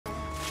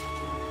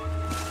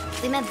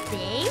We met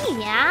Bay?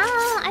 Yeah.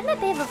 I met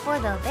Bay before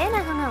though. Bay and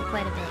I hung out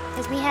quite a bit.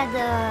 Because we had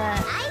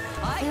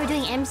we were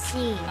doing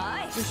MC.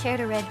 We shared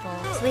a Red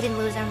Bull, so we didn't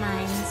lose our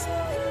minds.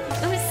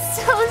 It was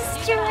so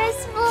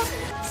stressful.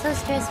 So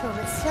stressful,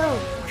 but so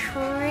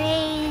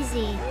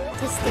crazy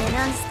to stand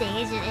on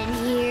stage and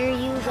hear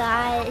you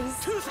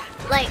guys.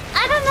 Like,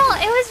 I don't know,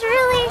 it was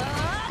really...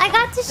 I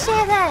got to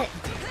share that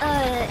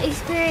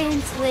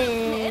experience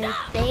with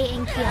Bay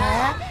and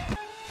Kiara.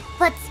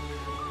 But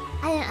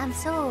I'm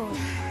so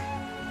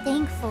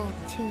thankful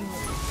to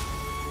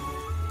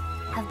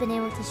have been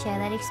able to share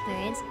that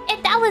experience.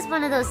 That was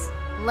one of those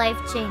life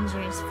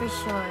changers for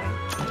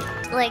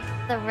sure. Like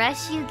the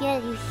rush you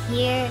get,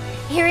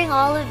 hearing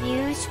all of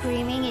you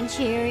screaming and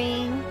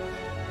cheering,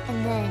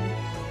 and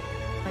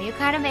then you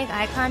kind of make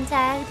eye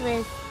contact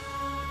with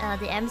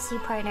the MC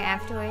partner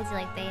afterwards,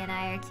 like Bay and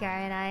I or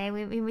Kiara and I.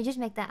 We just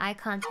make that eye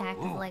contact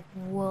of like,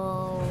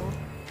 whoa.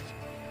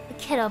 I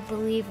cannot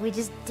believe we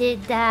just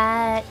did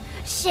that.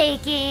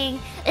 Shaking.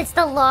 It's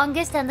the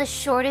longest and the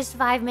shortest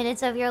 5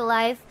 minutes of your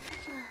life.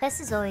 This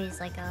is always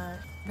like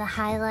the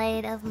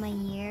highlight of my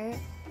year.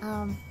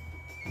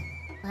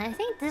 I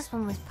think this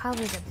one was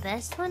probably the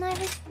best one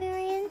I've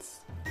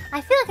experienced.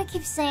 I feel like I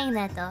keep saying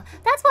that though.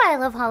 That's why I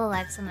love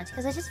Hololive so much,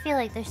 because I just feel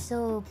like they're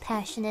so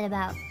passionate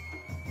about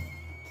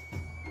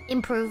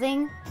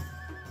improving.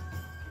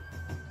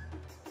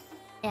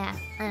 Yeah,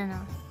 I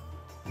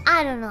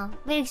don't know.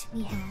 Makes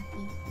me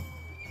happy.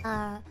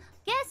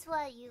 Guess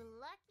what, you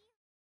lucky...